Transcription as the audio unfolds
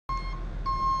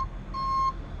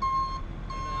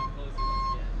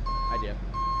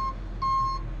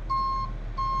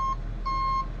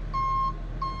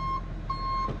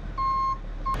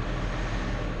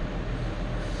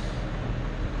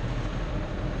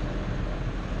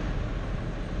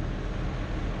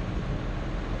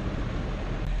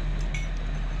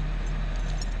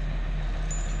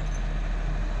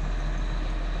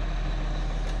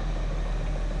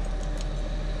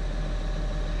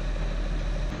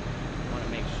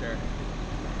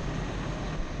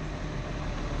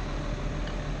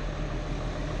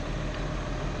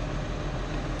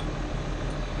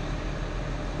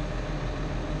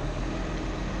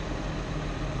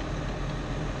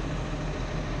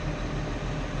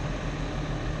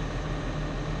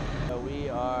we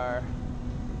are,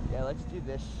 yeah, let's do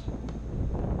this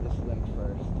limb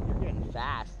first. You're getting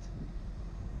fast.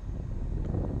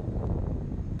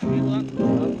 You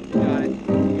got it.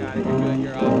 You got it. You're good.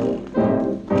 You're off.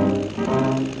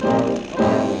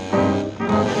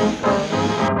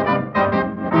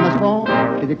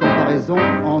 Et des comparaisons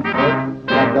entre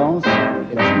la danse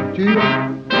et la sculpture,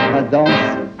 la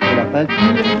danse et la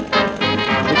peinture.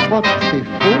 Je crois que c'est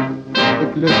faux et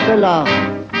que le seul art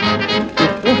qui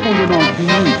est profondément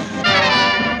uni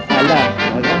à l'art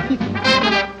chorégraphique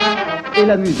est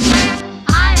la musique.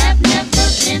 I have never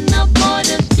been aboard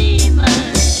a steamer.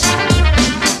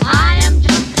 I am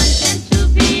just content to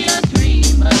be a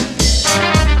dreamer.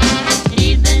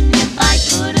 Even if I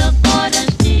could afford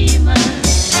a steamer,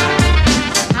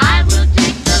 I will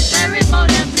take the ferry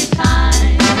boat every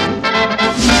time.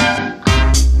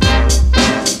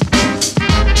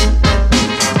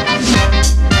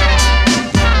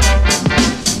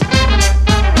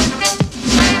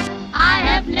 I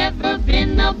have never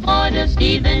been aboard a steamer.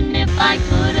 Even if I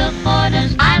could afford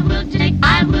us, I will take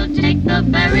the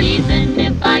ferry. Even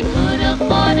if I could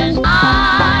afford us,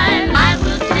 I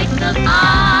will take the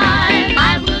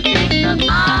I will take the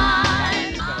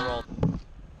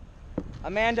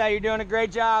Amanda, you're doing a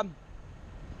great job.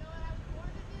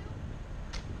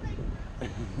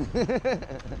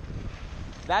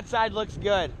 That side looks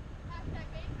good.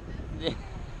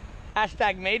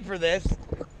 Hashtag made for this.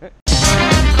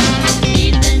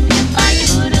 Even if I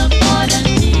could afford a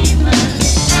steamer,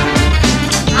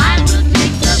 I will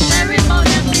take the ferry boat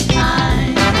every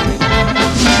time.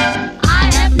 I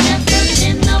have never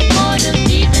been aboard a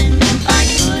steamer. Even if I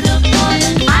could afford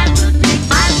it, I will take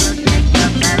the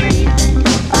ferry. Even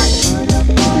if I could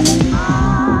afford it,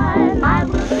 I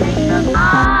will take the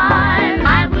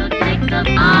I will take the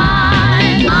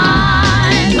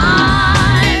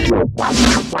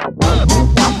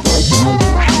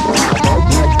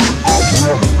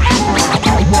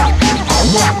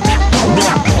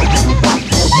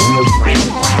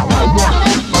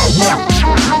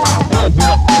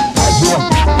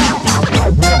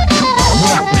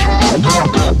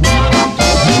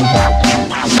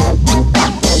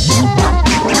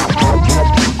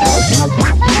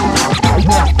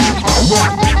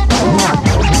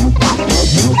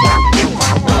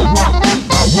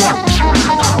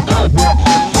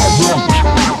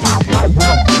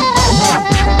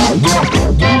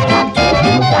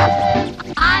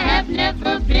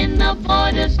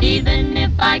even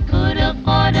if I could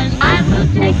afford it, I will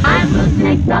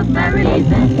take the ferry.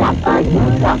 Even if I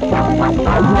could afford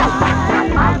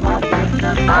it, I will take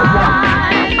the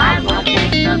I will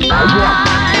take the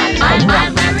I have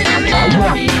never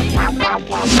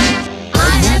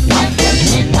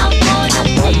been aboard a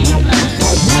steamer.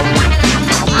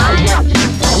 I am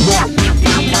just content to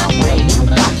be a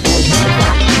dreamer.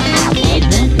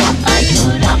 Even if I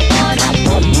could afford a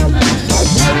steamer,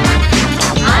 I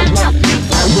will take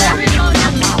the ferry boat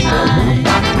every time.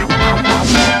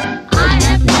 I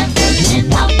have never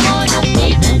been aboard a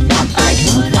steamer. Even if I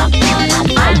could afford it,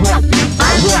 I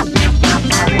will take the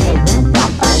ferry. Even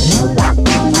if I could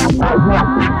afford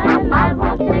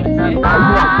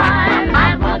it,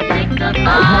 I will take the I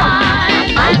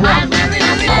will take the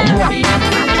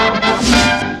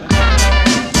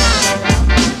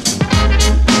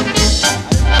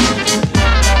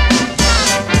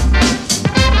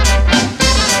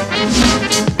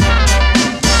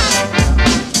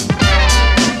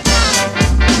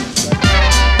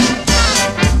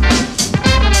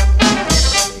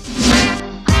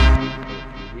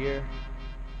Here.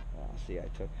 Oh, see, I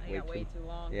took way too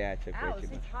long. Yeah, I took way too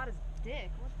much. It's hot as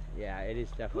dick. What? Yeah, it is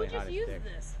definitely hot as dick. Who just used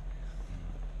this?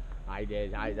 I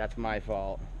did. That's my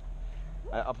fault.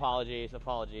 Apologies.